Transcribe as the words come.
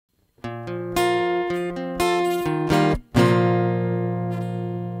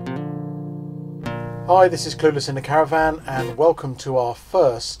Hi, this is Clueless in the Caravan, and welcome to our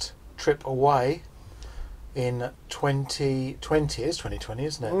first trip away in 2020. It's 2020,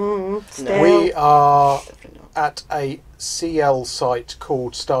 isn't it? Still. We are at a CL site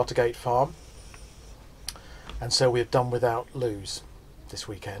called Startergate Farm, and so we've done without Luz this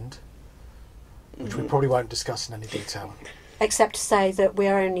weekend, which we probably won't discuss in any detail. Except to say that we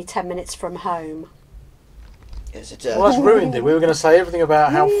are only 10 minutes from home. Yes, it Well, that's ruined it. We were going to say everything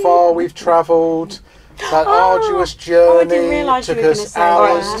about how far we've travelled, that arduous journey. I didn't realise you took were gonna us say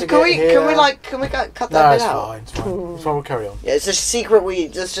hours that. to Can get we here. cut that No, bit it's out? fine. It's fine. It's fine. We'll carry on. Yeah, it's a secret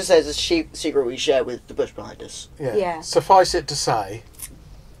let's just say it's a secret we share with the bush behind us. Yeah. Suffice it to say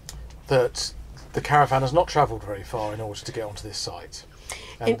that the caravan has not travelled very far in order to get onto this site,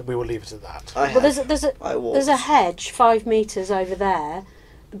 and we will leave it at that. Well, there's a hedge 5 metres over there.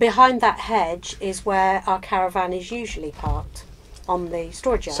 Behind that hedge is where our caravan is usually parked, on the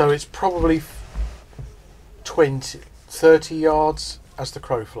storage yard. So it's probably 30 yards as the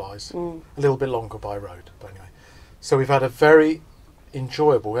crow flies. A little bit longer by road, but anyway. So we've had a very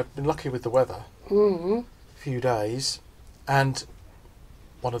enjoyable, we've been lucky with the weather, few days, and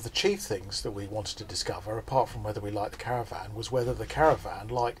one of the chief things that we wanted to discover, apart from whether we liked the caravan, was whether the caravan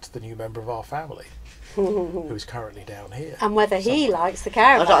liked the new member of our family, who's currently down here. And whether he likes the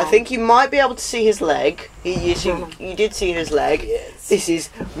caravan. I think you might be able to see his leg. You did see his leg. Yes. This is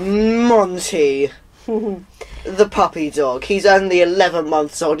Monty, the puppy dog. He's only 11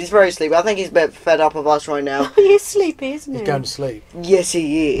 months old. He's very sleepy. I think he's a bit fed up of us right now. He's sleepy, isn't he? He's going to sleep. Yes,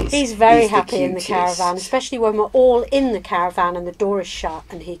 he is. He's very the happy in the cutest. caravan, especially when we're all in the caravan and the door is shut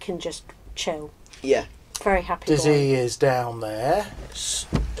and he can just chill. Yeah. Very happy. Dizzy is down there.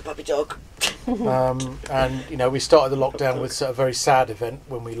 The puppy dog. And you know, we started the lockdown with a very sad event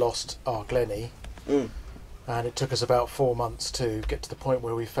when we lost our Glennie, and it took us about 4 months to get to the point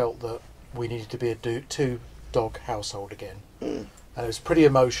where we felt that we needed to be a two-dog household again. And it was pretty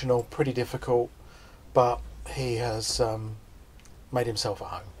emotional, pretty difficult, but he has made himself at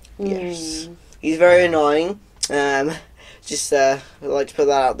home. Yes. He's very annoying. Just I'd like to put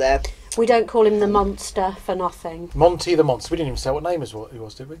that out there. We don't call him the monster for nothing. Monty the Monster. We didn't even say what name he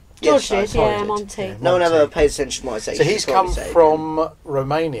was, did we? Yes, George did, sorry, yeah, did. Monty. Yeah. No one Monty. ever pays attention to what I say. So You he's should come probably say it from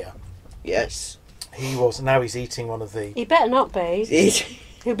Romania. Yes. He was. Now he's eating one of the. He better not be. He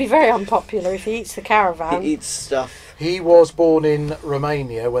He'll be very unpopular if he eats the caravan. eats stuff. He was born in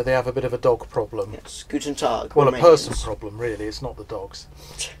Romania, where they have a bit of a dog problem. Yes. Guten Tag. Well, a Romanians. person problem, really. It's not the dogs.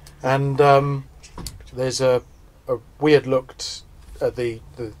 And there's a weird look at the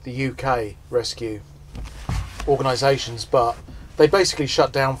UK rescue organisations, but they basically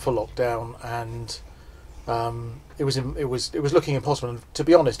shut down for lockdown, and it was looking impossible. And to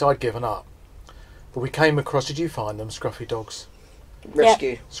be honest, I'd given up. But we came across. Did you find them, Scruffy Dogs?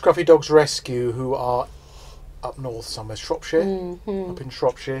 Rescue. Scruffy Dogs Rescue, who are up north somewhere, Shropshire, up in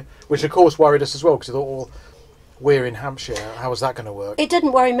Shropshire, which of course worried us as well, because I thought, well, we're in Hampshire, how is that going to work? It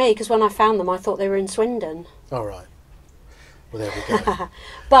didn't worry me because when I found them I thought they were in Swindon. All right. Well, there we go.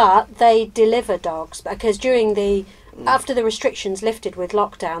 But they deliver dogs because after the restrictions lifted with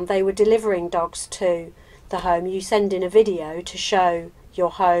lockdown, they were delivering dogs to the home. You send in a video to show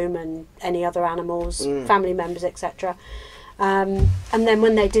your home and any other animals, family members, etc. And then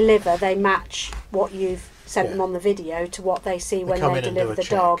when they deliver, they match what you've sent them on the video to what they see when come they in and deliver do a the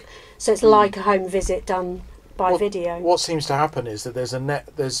dog. check. So it's like a home visit done by video. What seems to happen is that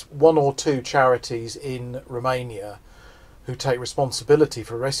there's one or two charities in Romania who take responsibility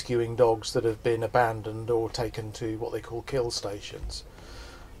for rescuing dogs that have been abandoned or taken to what they call kill stations,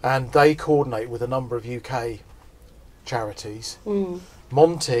 and they coordinate with a number of UK charities.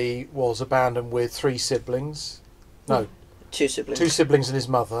 Monty was abandoned with 3 siblings. No, 2 siblings. 2 siblings and his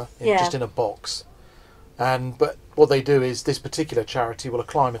mother, Yeah. just in a box. But what they do is this particular charity will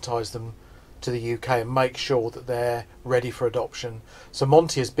acclimatise them to the UK and make sure that they're ready for adoption. So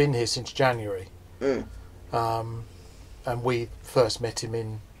Monty has been here since January, and we first met him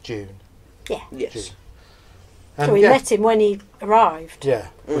in June. Yeah. Yes. June. So And we met him when he arrived. Yeah,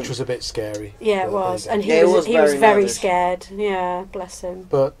 which was a bit scary. Yeah, it but was, there and you he Yeah, was he was very nervous. scared. Yeah, bless him. go.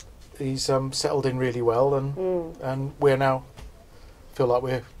 But he's settled in really well, and we're now feel like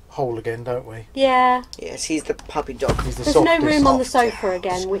we're whole again, don't we? Yeah, Yes, he's the puppy dog. He's the there's no softest, room on the sofa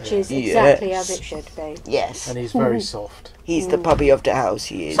again, which is exactly as it should be. Yes. and he's very soft. He's the puppy of the house,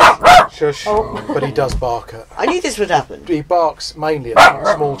 he is. Shush. But he does bark at. I knew this would happen. He barks mainly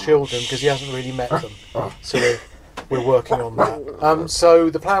at small children because he hasn't really met them. So we're working on that. So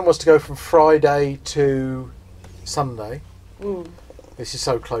the plan was to go from Friday to Sunday. This is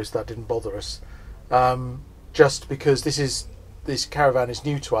so close that didn't bother us. Just because this caravan is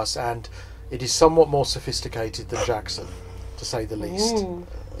new to us, and It is somewhat more sophisticated than Jackson, to say the least.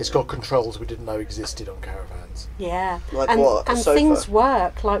 It's got controls we didn't know existed on caravans. Yeah. Like and what? A and sofa? things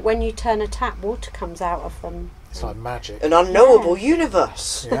work. Like when you turn a tap, water comes out of them. It's like magic. An unknowable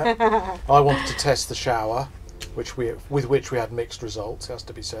universe. Yeah. I wanted to test the shower, with which we had mixed results, has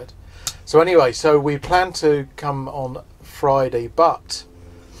to be said. So anyway, we planned to come on Friday, but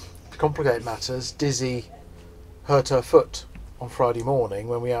to complicate matters, Dizzy hurt her foot on Friday morning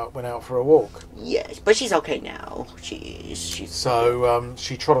when we went out for a walk. Yes, but she's okay now. She's. So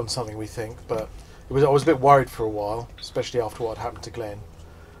she trod on something, we think, but I was a bit worried for a while, especially after what had happened to Glenn.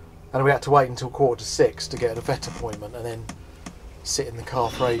 And we had to wait until 5:45 to get a vet appointment, and then sit in the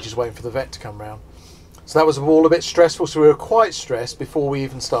car for ages waiting for the vet to come round. So that was all a bit stressful. So we were quite stressed before we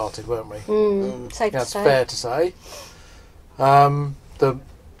even started, weren't we? Safe to That's say. fair to say.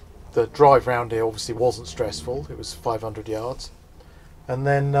 The drive round here obviously wasn't stressful. It was 500 yards. And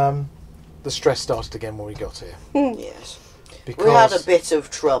then the stress started again when we got here. Yes. Because We had a bit of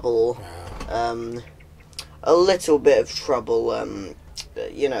trouble. A little bit of trouble.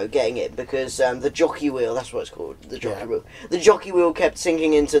 Getting it because the jockey wheel. That's what it's called. The jockey wheel. The jockey wheel kept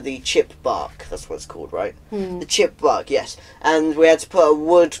sinking into the chip bark. That's what it's called, right? The chip bark. Yes. And we had to put a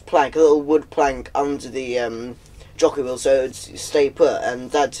little wood plank under the jockey wheel so it would stay put,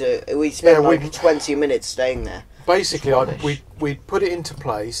 and we spent 20 minutes staying there. Basically, we put it into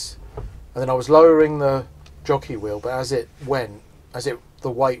place, and then I was lowering the jockey wheel, but as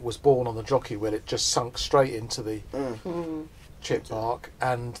the weight was borne on the jockey wheel, it just sunk straight into the chip bark,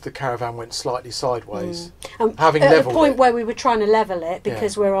 and the caravan went slightly sideways. Having at levelled a point it, where we were trying to level it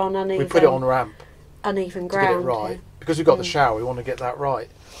because we're on uneven. we put it on ramp uneven to get ground. it right because we got the shower. We want to get that right,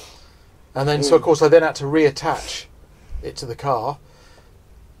 and then so of course I then had to reattach it to the car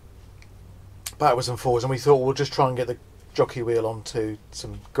backwards and forwards, and we thought we'll just try and get the jockey wheel onto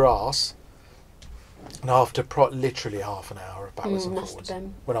some grass. And after literally half an hour of backwards and forwards,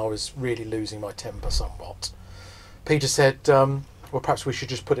 when I was really losing my temper somewhat, Peter said, well, perhaps we should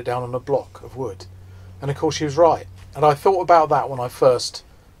just put it down on a block of wood. And of course she was right. And I thought about that when I first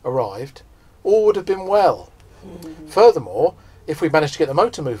arrived. All would have been well. Furthermore, if we managed to get the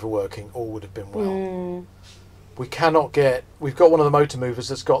motor mover working, all would have been well. We've got one of the motor movers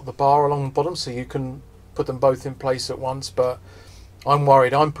that's got the bar along the bottom, so you can put them both in place at once, but I'm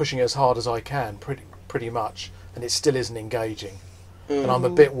worried. I'm pushing it as hard as I can, pretty much, and it still isn't engaging. And I'm a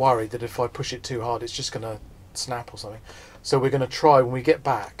bit worried that if I push it too hard, it's just going to snap or something. So we're going to try, when we get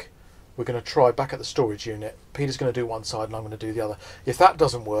back, back at the storage unit. Peter's going to do one side and I'm going to do the other. If that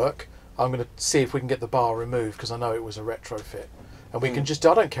doesn't work, I'm going to see if we can get the bar removed, because I know it was a retrofit. And we can just,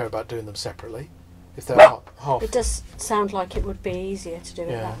 I don't care about doing them separately. If they're half. It does sound like it would be easier to do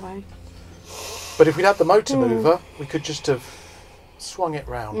it that way. But if we'd had the motor mover, we could just have swung it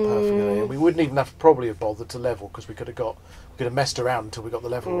round perfectly, and we wouldn't even have bothered to level, because we could have messed around until we got the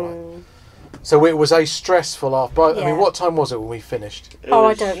level right. So it was a stressful half. I mean, what time was it when we finished?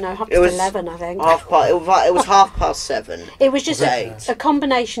 I don't know. Half past 11, I think. It was 7:30. It was just a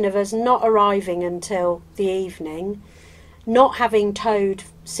combination of us not arriving until the evening, not having towed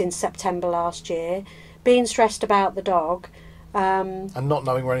since September last year, being stressed about the dog, and not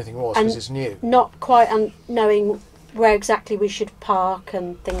knowing where anything was because it's new. Not quite knowing where exactly we should park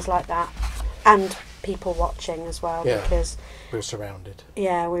and things like that, and people watching as well, because we were surrounded.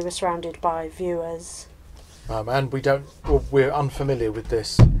 Yeah, we were surrounded by viewers. And we're unfamiliar with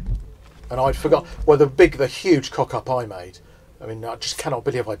this. And I'd forgot. Well, the huge cock up I made, I mean, I just cannot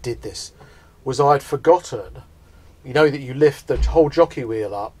believe I did this, was I'd forgotten, that you lift the whole jockey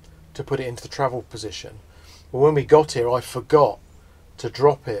wheel up to put it into the travel position. Well, when we got here, I forgot to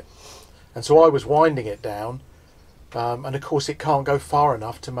drop it. And so I was winding it down, and of course it can't go far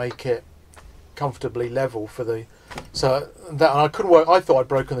enough to make it comfortably level for the... and I couldn't work. I thought I'd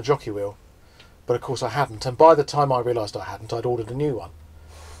broken the jockey wheel, but of course I hadn't. And by the time I realised I hadn't, I'd ordered a new one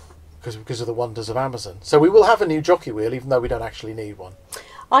because of the wonders of Amazon. So we will have a new jockey wheel, even though we don't actually need one.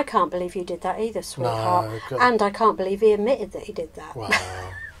 I can't believe you did that either, sweetheart. No, and I can't believe he admitted that he did that.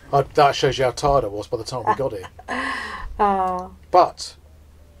 Wow. That shows you how tired I was by the time we got here. But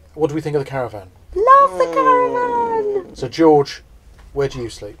what do we think of the caravan? Love the caravan! So George, where do you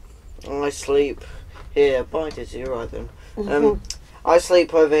sleep? I sleep here. Bye, Dizzy. Right then. I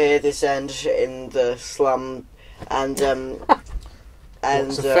sleep over here, this end, in the slum, and And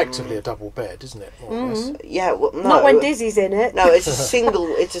it's effectively a double bed, isn't it? More or less. Yeah, well, no, Not when Dizzy's in it. No, it's a single.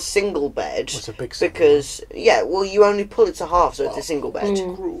 It's a single bed. It's a big single, because well, you only pull it to half, so it's a single bed.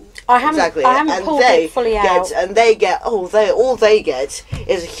 I haven't and pulled it fully out. And they get all they get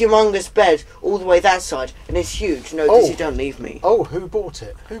is a humongous bed all the way that side, and it's huge. No, Dizzy, don't leave me. Oh, who bought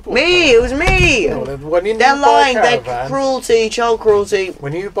it? Who bought Me, it was me. Oh, then when you They're buy lying. a They're caravan, cruelty, child cruelty.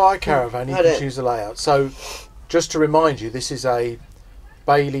 when you buy a caravan, you can choose a layout. So, just to remind you, this is a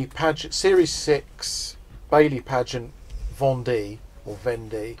Bailey Pageant Series 6 Bailey Pageant Vendee or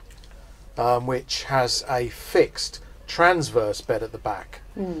Vendee, which has a fixed transverse bed at the back.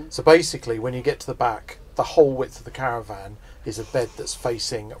 So basically, when you get to the back, the whole width of the caravan is a bed that's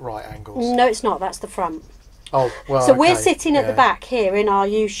facing right angles. No, it's not. That's the front. Oh, well. So we're sitting at the back here in our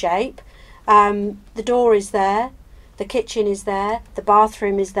U shape. The door is there. The kitchen is there. The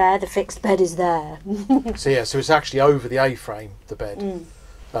bathroom is there. The fixed bed is there. So it's actually over the A-frame, the bed,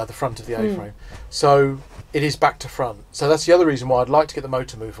 the front of the A-frame. So it is back to front. So that's the other reason why I'd like to get the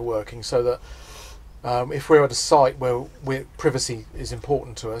motor mover working, so that if we're at a site where privacy is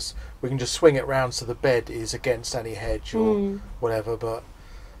important to us, we can just swing it round so the bed is against any hedge or whatever. But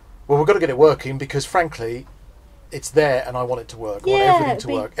we've got to get it working because, frankly, it's there and I want it to work. I want everything to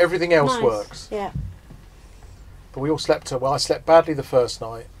work. Everything else works. Yeah. But we all slept. Well, I slept badly the first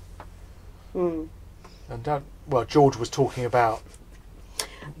night. And George was talking about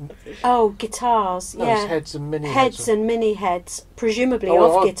guitars. heads and mini heads and mini heads, presumably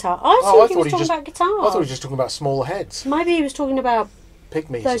guitar. I thought he was talking about guitars. I thought he was just talking about smaller heads. Maybe he was talking about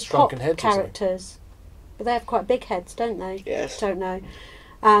pygmies, those shrunken pop heads characters. But they have quite big heads, don't they? Yes. Don't know.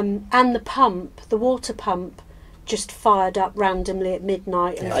 And the pump, the water pump, just fired up randomly at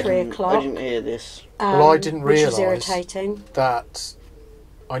midnight and 3 o'clock. I didn't hear this. Well, I didn't realise which is irritating. that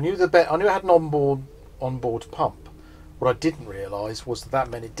I knew I knew it had an onboard pump. What I didn't realise was that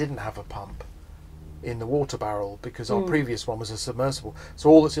meant it didn't have a pump in the water barrel, because our previous one was a submersible. So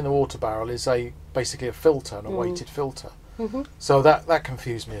all that's in the water barrel is basically a filter and a weighted filter. So that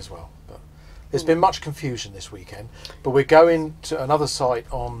confused me as well. But there's been much confusion this weekend. But we're going to another site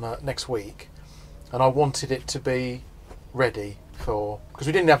on next week, and I wanted it to be ready because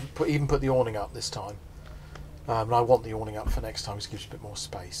we didn't even put the awning up this time. And I want the awning up for next time because it gives you a bit more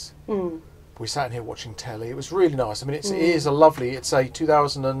space. We sat in here watching telly. It was really nice. I mean, it is a lovely. It's a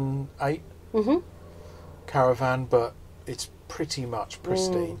 2008 caravan, but it's pretty much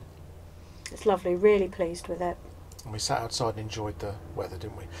pristine. It's lovely. Really pleased with it. And we sat outside and enjoyed the weather,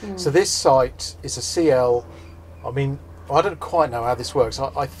 didn't we? So this site is a CL. I mean, I don't quite know how this works.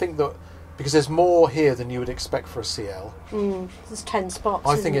 I think that because there's more here than you would expect for a CL. There's 10 spots.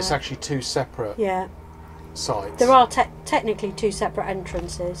 I think it's actually 2 separate sites. There are technically 2 separate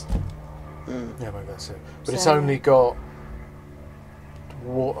entrances. Yeah, maybe that's it. But it's only got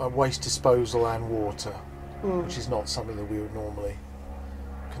waste disposal and water, which is not something that we would normally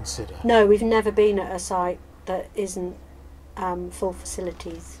consider. No, we've never been at a site that isn't full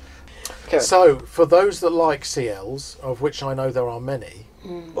facilities. Okay. So, for those that like CLs, of which I know there are many,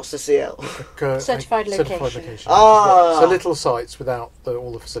 What's the CL? Certified location. So little sites without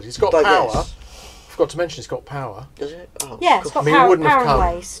all the facilities. It's got power. Yes. Forgot to mention it's got power. Does it? Oh, Yeah, it's got I mean, power, we wouldn't have and come.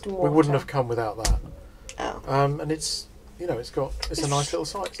 waste and water. We wouldn't have come without that. Oh. And it's a nice little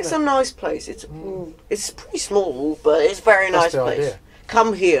site. It's Isn't a nice place. It's pretty small, but it's a very nice That's the place. idea.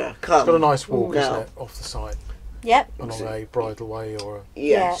 Come here, come. It's got a nice walk, No. isn't it, off the site, Yep. along a bridleway or a...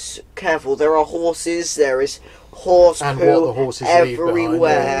 Yes, careful. There are horses. There is horse And poo what the horses leave behind,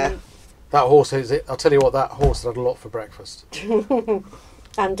 everywhere. That horse is it. I'll tell you what, that horse had a lot for breakfast.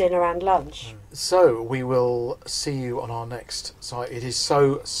 And dinner and lunch. So we will see you on our next site. It is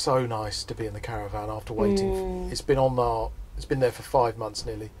so nice to be in the caravan after waiting. It's been there for 5 months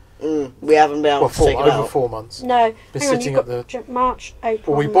nearly. We haven't been able to take it over out. 4 months. No, Been hang on, sitting you've at got March,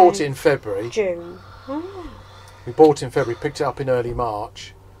 April, Well, we May, bought it in February. June. We bought it in February, picked it up in early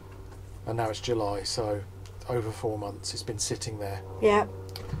March, and now it's July. So over 4 months, it's been sitting there. Yeah.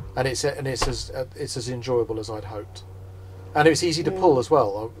 And it's as enjoyable as I'd hoped, and it's easy to pull as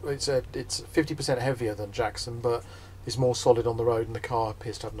well. It's 50% heavier than Jackson, but is more solid on the road, and the car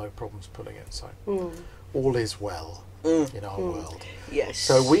appears to have no problems pulling it. So all is well in our world. Yes.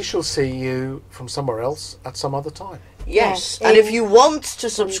 So we shall see you from somewhere else at some other time. Yes, Yeah, and if you want to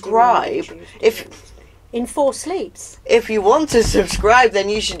subscribe, in 4 sleeps. if you want to subscribe, then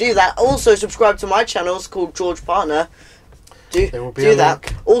you should do that. Also, subscribe to my channel. It's called George Partner. There will be do a that.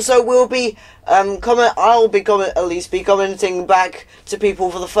 link. Also, we'll be I'll be commenting back to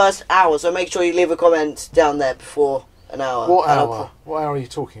people for the first hour. So make sure you leave a comment down there before an hour. What hour? What hour are you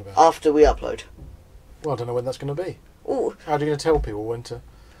talking about? After we upload. Well, I don't know when that's going to be. Ooh, How are you going to tell people when to?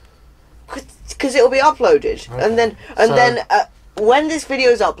 because it'll be uploaded, Okay. and then when this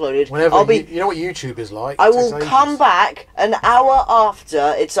video is uploaded, Whenever I'll be. you know what YouTube is like. I It will takes come ages. back an hour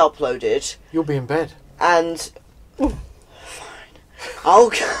after it's uploaded, You'll be in bed. and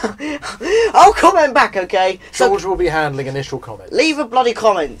I'll comment back. Okay, so George will be handling initial comments. leave a bloody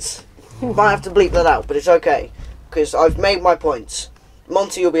comment. Might have to bleep that out, but it's okay because I've made my points.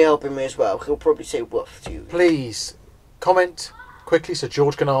 Monty will be helping me as well. He'll probably say woof to you. Please comment quickly so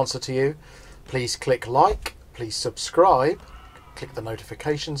George can answer to you. Please click like. Please subscribe. Click the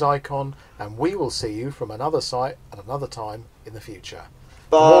notifications icon, and we will see you from another site at another time in the future.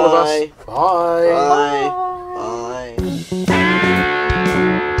 Bye. From all of us, bye. Bye. Bye.